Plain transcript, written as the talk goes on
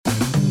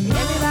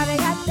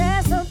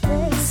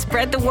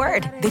Spread the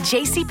word. The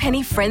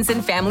JCPenney Friends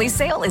and Family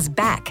Sale is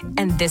back.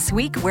 And this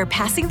week, we're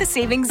passing the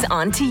savings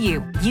on to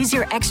you. Use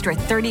your extra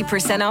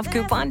 30% off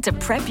coupon to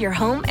prep your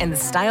home and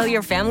style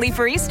your family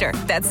for Easter.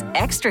 That's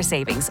extra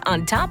savings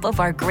on top of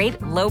our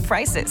great low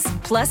prices.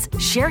 Plus,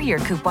 share your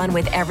coupon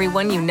with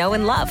everyone you know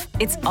and love.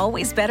 It's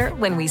always better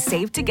when we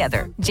save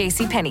together.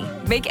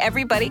 JCPenney. Make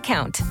everybody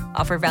count.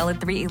 Offer valid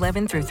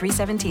 3/11 through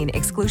 3/17.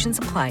 Exclusions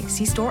apply.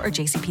 See store or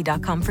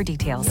jcp.com for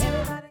details.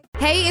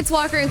 Hey, it's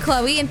Walker and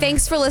Chloe, and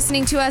thanks for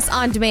listening to us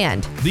on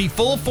demand. The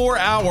full 4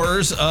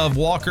 hours of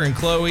Walker and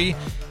Chloe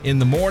in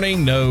the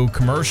morning. No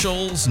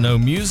commercials, no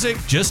music,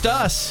 just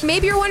us.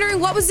 Maybe you're wondering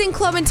what was in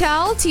Club and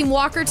Tell. Team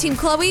Walker, Team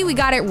Chloe, we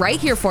got it right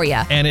here for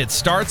you. And it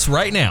starts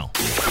right now.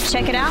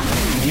 Check it out.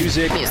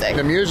 Music.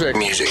 The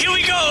music. Here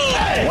we go.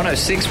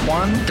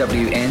 106.1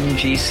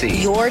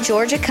 WNGC. Your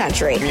Georgia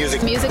country.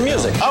 Music.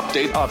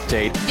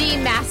 Update. The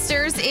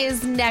Masters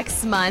is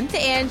next month,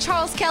 and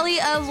Charles Kelly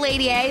of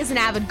Lady A is an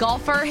avid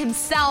golfer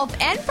himself,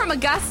 and from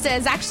Augusta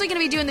is actually going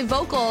to be doing the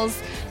vocals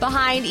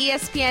behind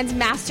ESPN's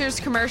Masters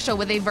commercial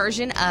with a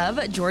version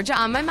of Georgia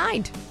on My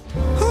Mind.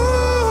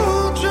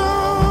 Ooh,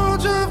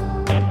 Georgia.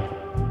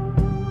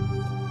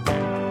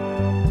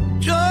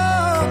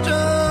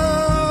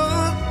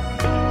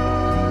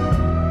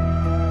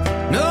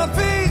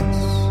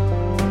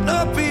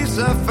 No peace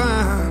I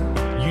find.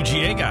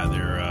 UGA guy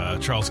there,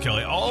 Charles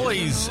Kelly.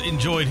 Always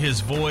enjoyed his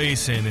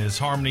voice and his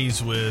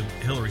harmonies with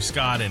Hillary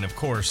Scott, and of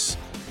course,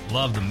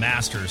 love the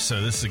Masters,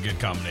 so this is a good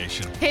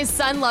combination. His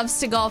son loves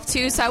to golf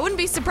too, so I wouldn't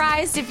be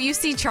surprised if you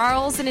see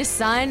Charles and his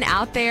son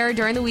out there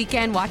during the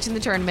weekend watching the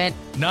tournament.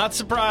 Not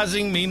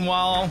surprising.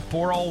 Meanwhile,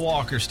 poor old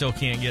Walker still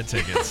can't get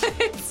tickets.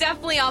 It's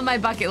definitely on my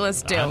bucket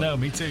list too. I know,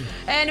 me too.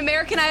 And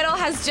American Idol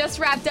has just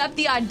wrapped up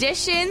the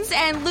auditions,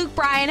 and Luke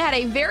Bryan had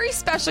a very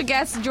special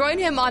guest join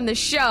him on the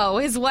show.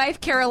 His wife,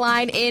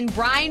 Caroline, in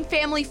Bryan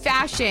family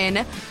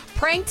fashion,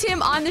 pranked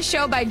him on the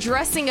show by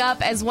dressing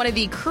up as one of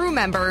the crew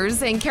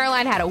members, and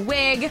Caroline had a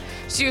wig.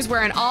 She was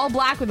wearing all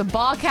black with a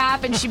ball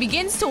cap, and she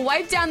begins to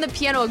wipe down the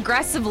piano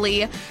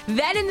aggressively.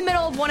 Then in the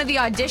middle of one of the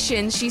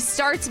auditions, she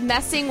starts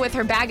messing with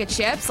her bag of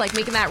chips, like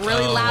making that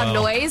really loud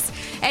noise,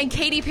 and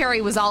Katy Perry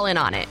was all in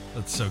on it.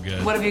 That's so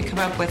good. What have you come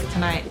up with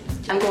tonight?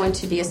 I'm going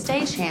to be a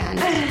stagehand,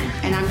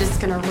 and I'm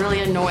just going to really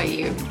annoy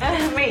you.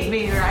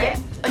 Me, right?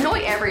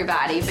 Annoy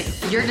everybody, but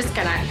you're just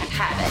going to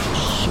have it.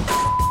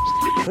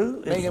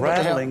 Who is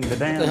rattling the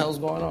damn? What the hell's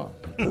going on?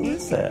 Who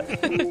is that?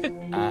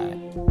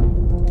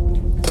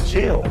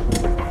 Chill.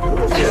 Who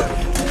is it?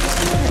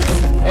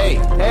 Hey.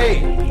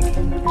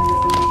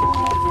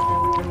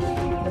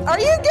 Are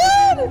you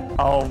good?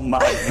 Oh my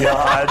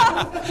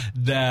God.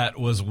 That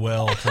was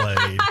well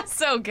played.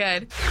 So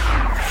good.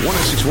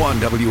 106.1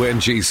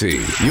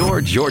 WNGC,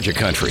 your Georgia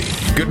country.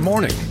 Good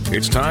morning.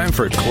 It's time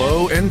for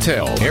Chloe and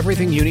Tell.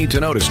 Everything you need to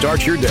know to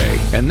start your day.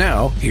 And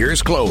now,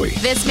 here's Chloe.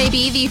 This may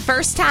be the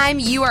first time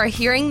you are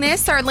hearing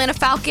this. Our Atlanta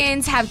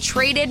Falcons have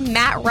traded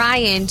Matt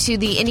Ryan to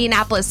the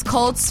Indianapolis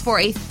Colts for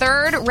a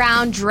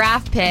third-round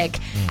draft pick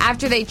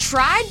after they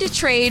tried to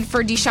trade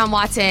for Deshaun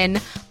Watson,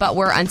 but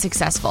were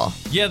unsuccessful.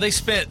 Yeah, they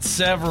spent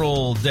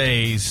several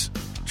days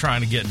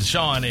trying to get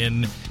Deshaun,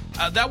 and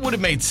that would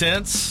have made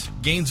sense.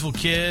 Gainesville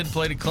kid,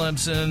 played at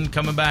Clemson,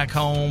 coming back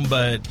home,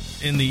 but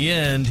in the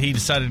end, he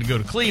decided to go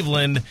to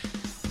Cleveland.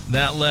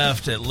 That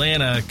left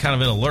Atlanta kind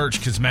of in a lurch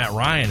because Matt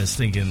Ryan is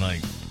thinking like,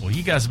 well,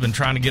 you guys have been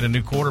trying to get a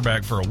new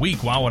quarterback for a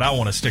week. Why would I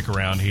want to stick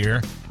around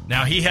here?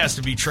 Now he has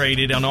to be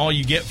traded, and all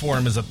you get for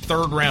him is a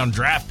third-round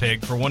draft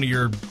pick for one of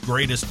your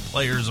greatest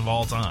players of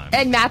all time.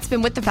 And Matt's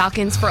been with the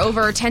Falcons for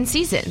over 10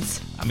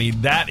 seasons. I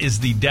mean, that is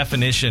the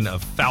definition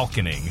of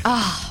falconing.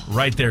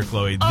 Right there,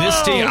 Chloe.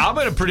 This team, I'm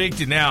going to predict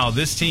it now,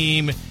 this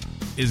team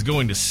is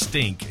going to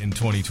stink in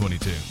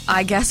 2022.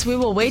 I guess we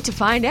will wait to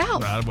find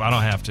out. I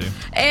don't have to.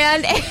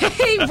 And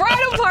a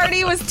bridal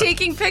party was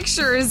taking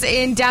pictures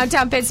in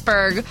downtown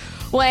Pittsburgh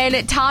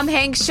when Tom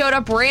Hanks showed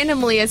up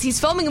randomly as he's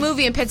filming a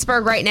movie in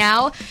Pittsburgh right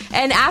now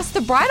and asked the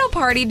bridal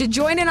party to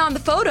join in on the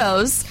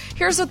photos.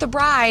 Here's what the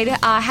bride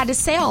had to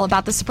say all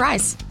about the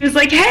surprise. He was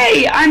like,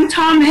 hey, I'm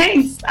Tom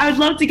Hanks. I would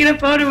love to get a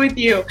photo with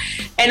you.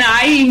 And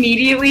I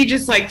immediately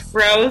just like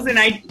froze, and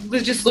I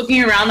was just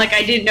looking around like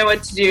I didn't know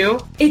what to do.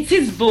 It's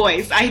his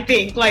voice, I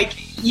think.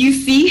 Like, you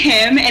see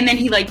him, and then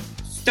he like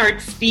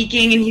starts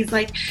speaking, and he's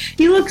like,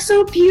 you look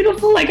so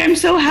beautiful, like I'm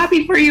so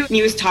happy for you. And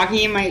he was talking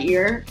in my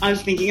ear. I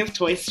was thinking of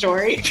Toy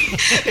Story.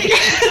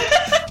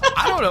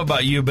 I don't know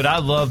about you, but I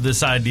love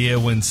this idea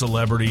when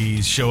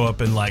celebrities show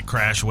up in like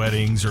crash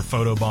weddings or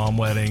photobomb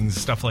weddings,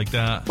 stuff like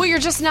that. Well, you're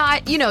just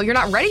not, you're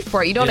not ready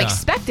for it. You don't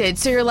expect it.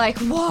 So you're like,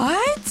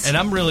 what? And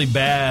I'm really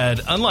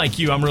bad, unlike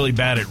you, I'm really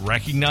bad at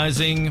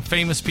recognizing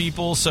famous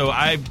people. So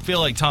I feel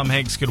like Tom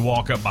Hanks could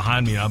walk up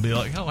behind me and I'll be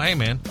like, oh, hey,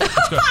 man,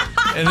 let's go.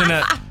 And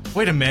then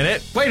wait a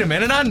minute,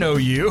 I know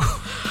you.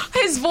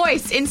 His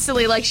voice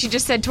instantly, like she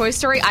just said Toy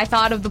Story, I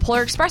thought of the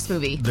Polar Express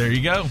movie. There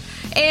you go.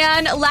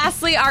 And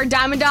lastly, our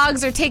Diamond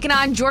Dogs are taking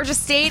on Georgia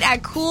State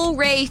at Cool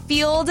Ray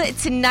Field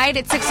tonight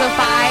at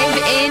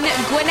 6:05 in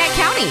Gwinnett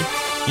County.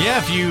 Yeah,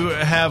 if you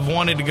have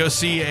wanted to go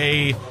see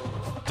a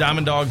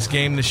Diamond Dogs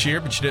game this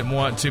year, but you didn't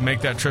want to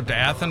make that trip to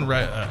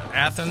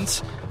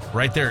Athens.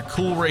 Right there at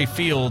Coolray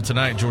Field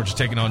tonight, Georgia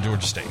taking on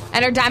Georgia State.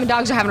 And our Diamond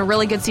Dogs are having a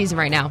really good season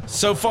right now.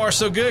 So far,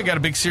 so good. Got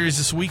a big series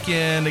this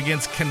weekend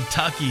against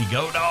Kentucky.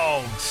 Go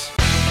Dogs.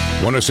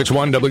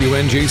 106.1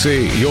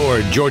 WNGC,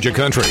 your Georgia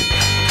country.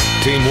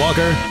 Team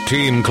Walker,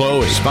 Team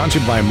Chloe,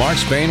 sponsored by Mark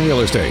Spain Real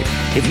Estate.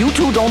 If you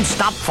two don't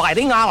stop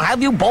fighting, I'll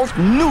have you both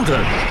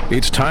neutered.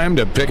 It's time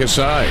to pick a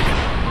side.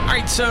 All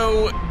right,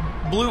 so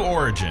Blue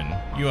Origin.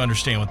 You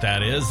understand what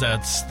that is.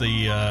 That's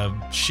the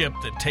ship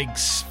that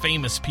takes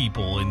famous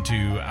people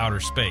into outer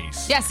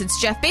space. Yes,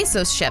 it's Jeff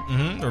Bezos' ship.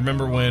 Mm-hmm.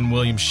 Remember when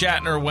William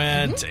Shatner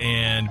went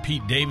and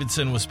Pete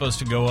Davidson was supposed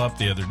to go up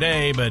the other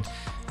day, but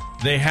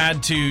they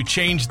had to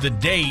change the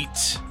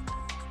date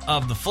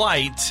of the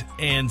flight,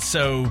 and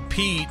so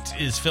Pete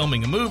is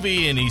filming a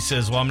movie, and he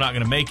says, well, I'm not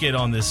going to make it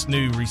on this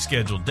new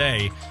rescheduled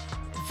day.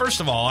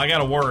 First of all, I got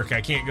to work.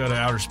 I can't go to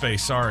outer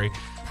space. Sorry.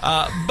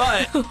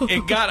 But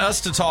it got us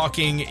to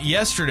talking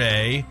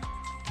yesterday.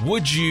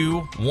 Would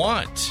you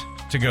want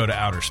to go to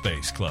outer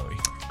space, Chloe?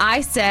 I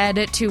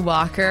said to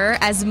Walker,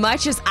 as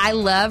much as I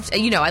love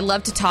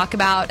to talk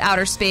about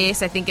outer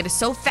space. I think it is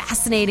so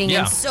fascinating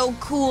and so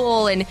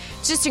cool, and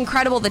it's just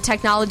incredible, the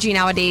technology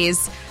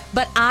nowadays.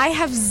 But I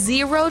have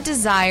zero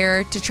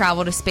desire to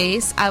travel to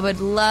space. I would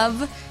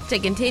love to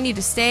continue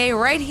to stay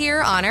right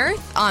here on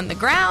Earth, on the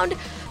ground.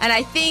 And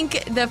I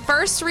think the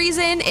first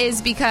reason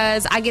is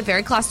because I get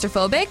very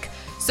claustrophobic.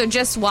 So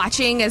just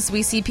watching as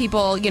we see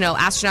people,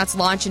 astronauts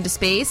launch into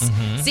space,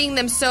 seeing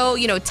them so,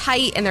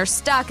 tight, and they're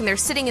stuck and they're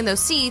sitting in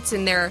those seats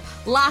and they're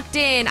locked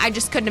in, I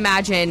just couldn't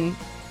imagine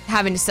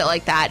having to sit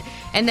like that.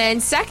 And then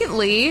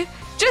secondly,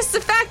 just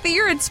the fact that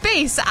you're in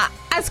space,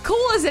 as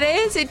cool as it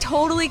is, it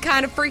totally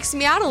kind of freaks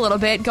me out a little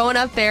bit. Going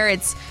up there,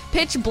 it's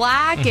pitch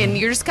black and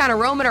you're just kind of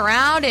roaming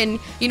around and,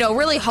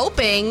 really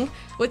hoping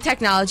with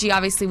technology,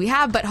 obviously we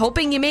have, but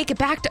hoping you make it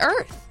back to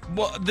Earth.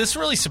 Well, this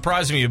really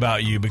surprised me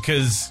about you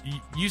because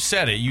you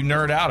said it. You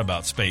nerd out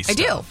about space stuff.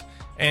 I do.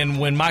 And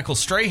when Michael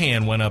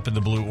Strahan went up in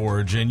the Blue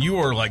Origin, you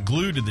were like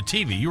glued to the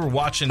TV. You were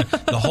watching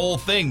the whole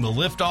thing, the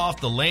liftoff,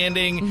 the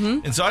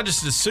landing. And so I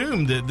just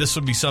assumed that this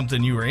would be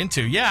something you were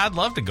into. Yeah, I'd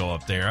love to go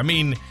up there. I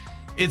mean,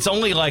 it's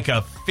only like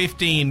a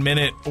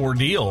 15-minute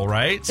ordeal,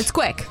 right? It's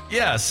quick.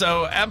 Yeah,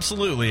 so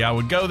absolutely. I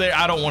would go there.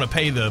 I don't want to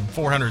pay the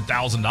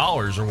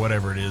 $400,000 or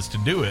whatever it is to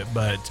do it,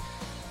 but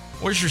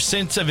where's your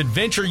sense of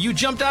adventure? You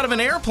jumped out of an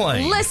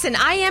airplane. Listen,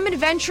 I am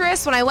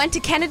adventurous. When I went to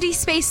Kennedy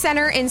Space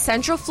Center in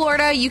Central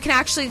Florida, you can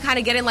actually kind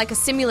of get in like a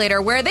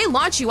simulator where they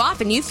launch you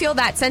off and you feel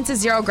that sense of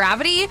zero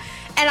gravity.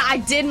 And I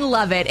didn't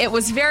love it. It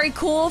was very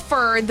cool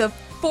for the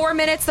 4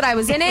 minutes that I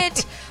was in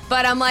it.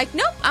 But I'm like,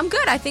 nope, I'm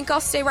good. I think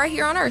I'll stay right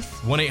here on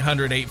Earth.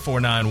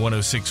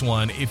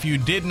 1-800-849-1061. If you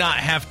did not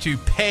have to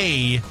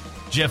pay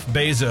Jeff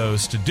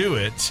Bezos to do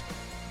it,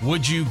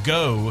 would you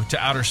go to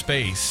outer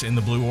space in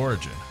the Blue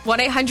Origin?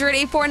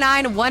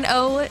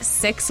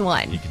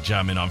 1-800-849-1061. You can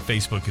chime in on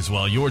Facebook as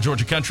well. Your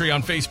Georgia Country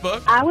on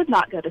Facebook. I would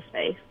not go to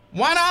space.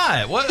 Why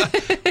not?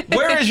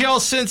 Where is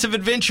y'all's sense of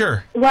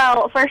adventure?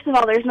 Well, first of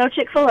all, there's no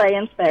Chick-fil-A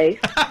in space.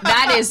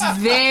 That is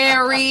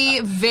very,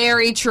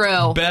 very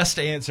true. Best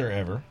answer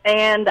ever.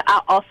 And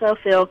I also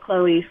feel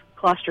Chloe's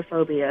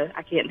claustrophobia.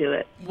 I can't do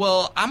it.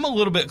 Well, I'm a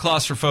little bit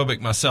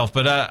claustrophobic myself,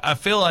 but I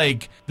feel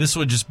like this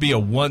would just be a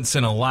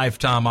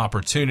once-in-a-lifetime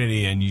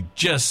opportunity, and you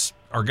just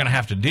are going to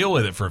have to deal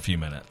with it for a few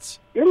minutes.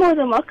 You're more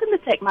than welcome to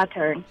take my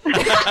turn.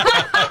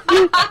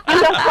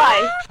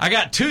 I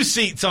got 2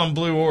 seats on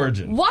Blue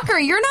Origin. Walker,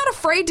 you're not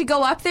afraid to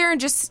go up there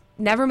and just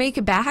never make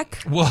it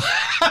back? Well,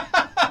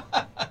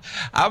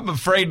 I'm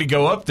afraid to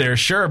go up there,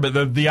 sure,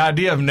 but the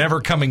idea of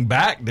never coming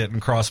back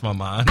didn't cross my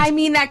mind. I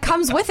mean, that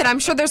comes with it. I'm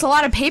sure there's a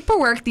lot of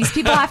paperwork these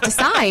people have to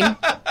sign.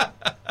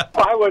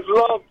 I would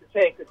love to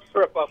take a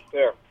trip up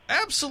there.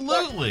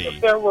 Absolutely.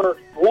 If there were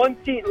 1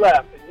 seat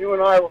left and you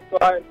and I were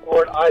flying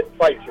for it, I'd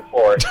fight you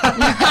for it.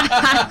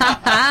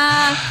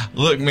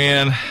 Look,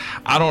 man,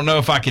 I don't know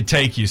if I could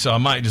take you, so I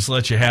might just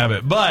let you have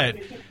it. But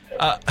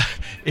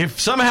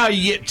if somehow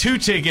you get 2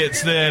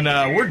 tickets, then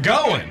we're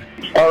going.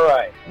 All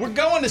right. We're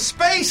going to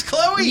space,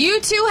 Chloe. You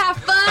two have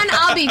fun.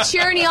 I'll be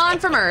cheering you on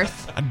from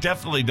Earth. I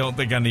definitely don't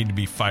think I need to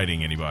be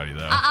fighting anybody,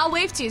 though. I'll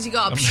wave to you as you go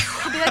up.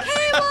 I'll be like,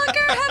 hey,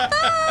 Walker, have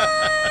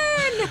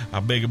fun. How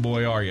big a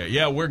boy are you?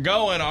 Yeah, we're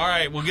going. All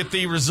right, we'll get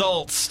the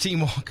results.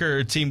 Team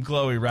Walker, Team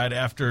Chloe, right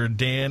after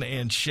Dan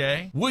and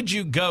Shay. Would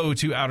you go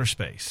to outer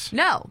space?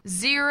 No.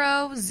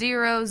 0,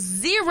 0,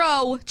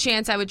 0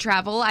 chance I would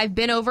travel. I've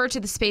been over to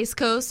the Space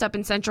Coast up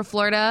in Central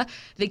Florida,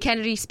 the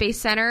Kennedy Space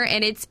Center,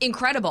 and it's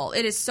incredible.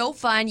 It is so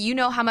fun. You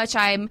know how much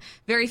I'm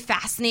very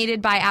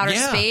fascinated by outer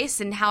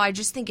space and how I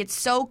just think it's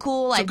so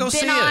cool. I've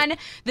been on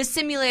the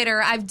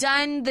simulator. I've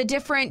done the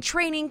different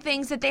training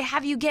things that they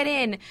have you get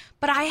in,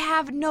 but I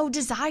have no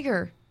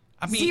desire.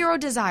 I mean, 0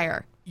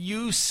 desire.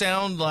 You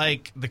sound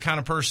like the kind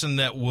of person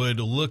that would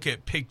look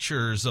at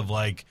pictures of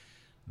like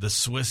the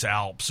Swiss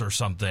Alps or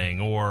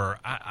something, or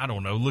I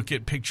don't know, look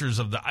at pictures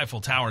of the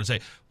Eiffel Tower and say,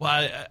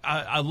 well,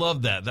 I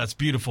love that. That's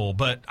beautiful,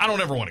 but I don't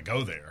ever want to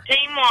go there.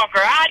 Team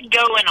Walker, I'd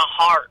go in a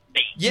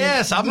heartbeat.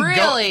 Yes, I'm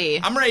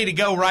Really? I'm ready to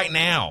go right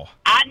now.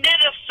 I did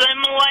a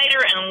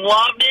simulator and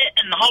loved it,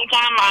 and the whole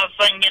time I was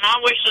thinking, I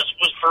wish this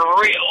was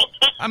for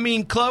real. I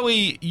mean,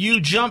 Chloe, you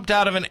jumped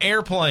out of an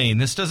airplane.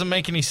 This doesn't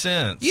make any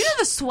sense. You know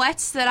the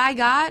sweats that I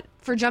got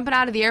for jumping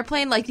out of the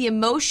airplane? Like the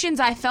emotions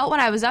I felt when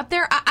I was up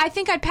there? I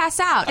think I'd pass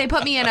out. They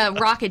put me in a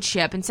rocket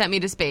ship and sent me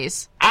to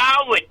space. I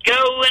would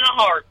go in a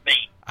heartbeat.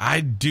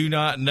 I do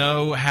not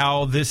know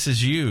how this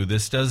is you.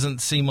 This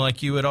doesn't seem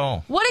like you at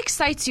all. What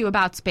excites you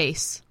about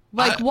space?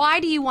 Like, why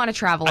do you want to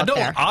travel up there?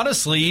 I don't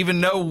honestly even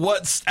know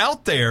what's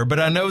out there, but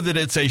I know that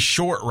it's a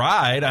short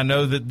ride. I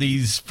know that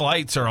these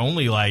flights are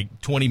only like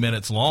 20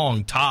 minutes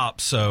long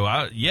tops. So,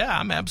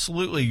 I'm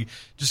absolutely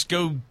just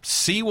go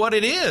see what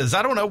it is.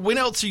 I don't know. When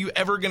else are you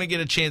ever going to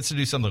get a chance to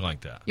do something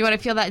like that? You want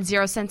to feel that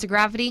 0 sense of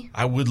gravity?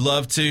 I would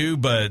love to,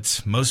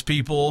 but most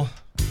people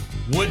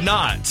would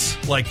not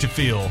like to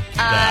feel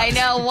that. I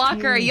know,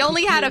 Walker. You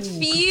only had a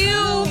few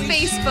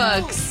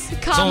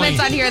Facebooks comments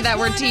on here that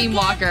were Team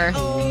Walker.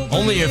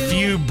 Only a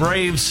few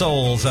brave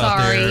souls out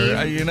Sorry.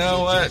 there. You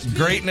know what?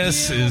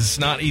 Greatness is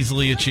not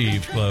easily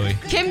achieved, Chloe.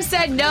 Kim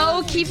said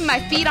no, keeping my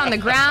feet on the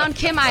ground.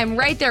 Kim, I am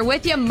right there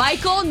with you.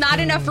 Michael, not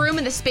enough room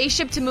in the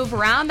spaceship to move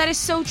around. That is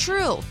so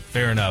true.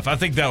 Fair enough. I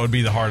think that would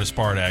be the hardest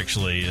part,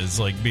 actually, is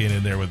like being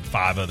in there with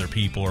 5 other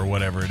people or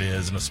whatever it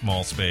is in a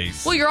small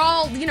space. Well, you're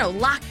all,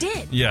 locked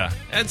in. Yeah.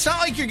 It's not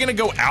like you're going to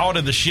go out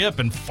of the ship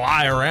and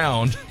fly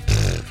around.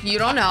 You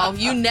don't know.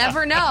 You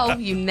never know.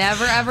 You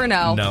never, ever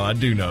know. No, I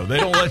do know. They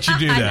don't let you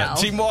do I that.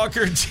 know. Team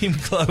Walker, Team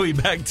Chloe,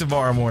 back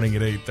tomorrow morning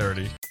at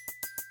 8:30.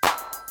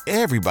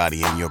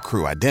 Everybody in your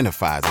crew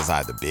identifies as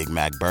either Big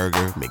Mac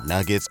Burger,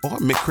 McNuggets, or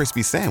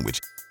McCrispy Sandwich.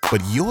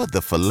 But you're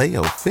the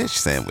Filet-O-Fish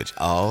Sandwich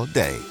all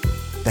day.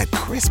 That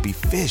crispy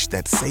fish,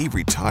 that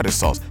savory tartar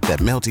sauce, that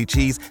melty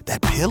cheese,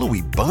 that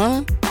pillowy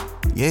bun.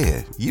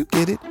 Yeah, you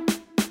get it.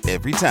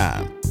 Every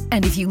time.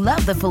 And if you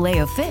love the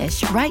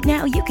Filet-O-Fish, right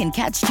now you can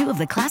catch 2 of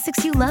the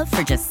classics you love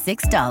for just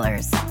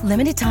 $6.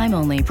 Limited time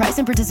only. Price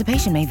and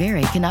participation may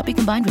vary. Cannot be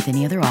combined with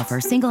any other offer.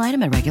 Single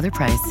item at regular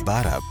price.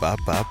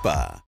 Ba-da-ba-ba-ba.